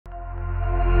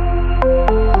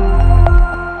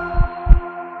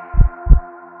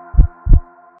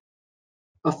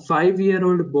A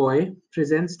 5-year-old boy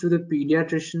presents to the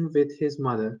pediatrician with his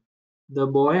mother. The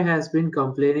boy has been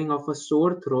complaining of a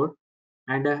sore throat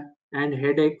and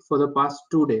headache for the past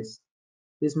 2 days.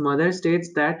 His mother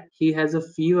states that he has a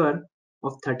fever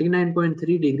of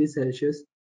 39.3 degrees Celsius,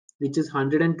 which is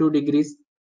 102 degrees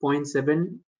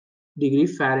 0.7 degree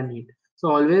Fahrenheit. So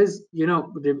always,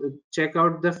 check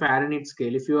out the Fahrenheit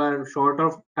scale. If you are short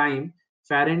of time,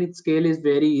 Fahrenheit scale is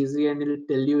very easy and it will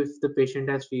tell you if the patient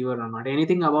has fever or not.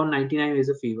 Anything above 99 is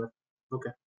a fever. Okay.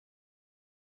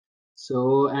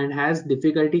 So, and has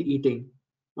difficulty eating.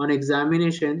 On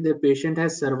examination, the patient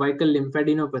has cervical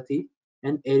lymphadenopathy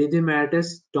and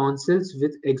erythematous tonsils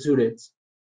with exudates.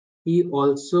 He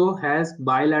also has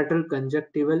bilateral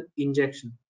conjunctival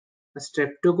injection. A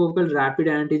streptococcal rapid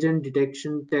antigen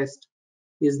detection test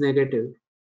is negative.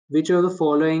 Which of the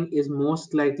following is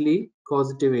most likely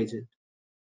causative agent?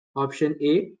 Option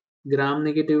A,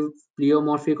 gram-negative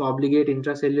pleomorphic obligate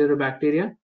intracellular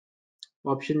bacteria.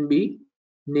 Option B,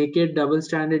 naked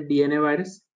double-stranded DNA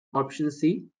virus. Option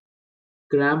C,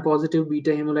 gram-positive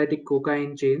beta hemolytic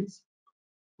cocaine chains.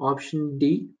 Option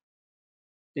D,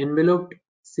 enveloped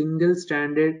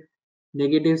single-stranded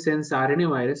negative sense RNA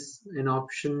virus. And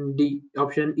option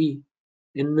E,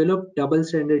 enveloped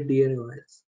double-stranded DNA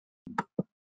virus.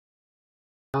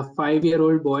 A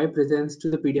 5-year-old boy presents to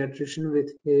the pediatrician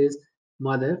with his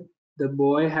mother. The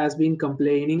boy has been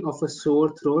complaining of a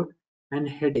sore throat and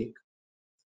headache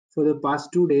for the past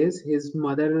 2 days. His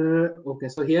mother, okay,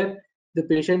 so here the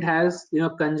patient has,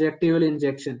 conjunctival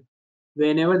injection.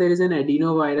 Whenever there is an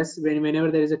adenovirus, whenever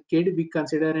there is a kid, we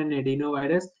consider an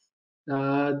adenovirus.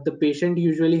 The patient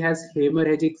usually has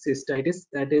hemorrhagic cystitis,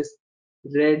 that is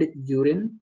red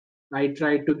urine. I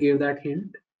tried to give that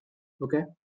hint, okay,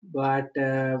 but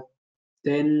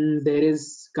then there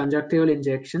is conjunctival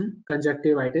injection,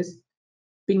 conjunctivitis,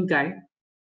 pink eye.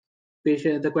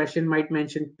 Patient, the question might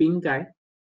mention pink eye,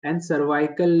 and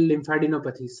cervical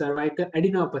lymphadenopathy, cervical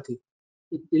adenopathy.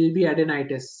 It will be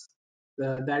adenitis.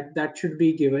 That should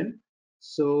be given.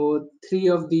 So three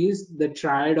of these, the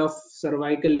triad of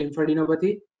cervical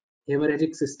lymphadenopathy,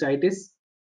 hemorrhagic cystitis,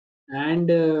 and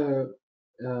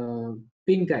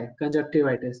pink eye,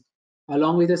 conjunctivitis,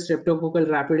 along with a streptococcal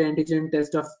rapid antigen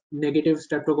test of negative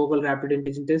streptococcal rapid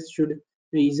antigen test should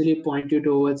easily point you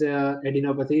towards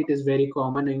adenopathy. It is very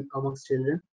common amongst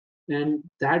children. And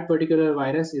that particular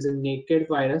virus is a naked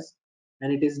virus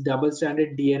and it is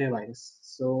double-stranded DNA virus.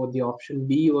 So the option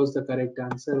B was the correct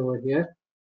answer over here.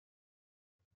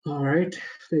 All right,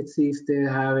 let's see if they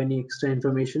have any extra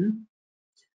information.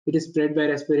 It is spread by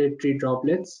respiratory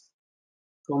droplets.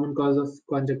 Common cause of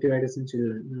conjunctivitis in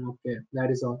children. Okay, that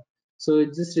is all. So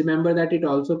just remember that it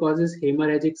also causes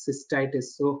hemorrhagic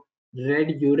cystitis. So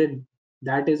red urine,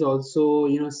 that is also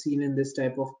seen in this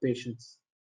type of patients.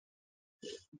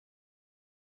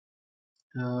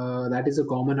 That is a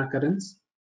common occurrence.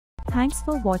 Thanks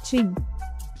for watching.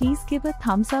 Please give a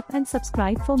thumbs up and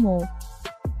subscribe for more.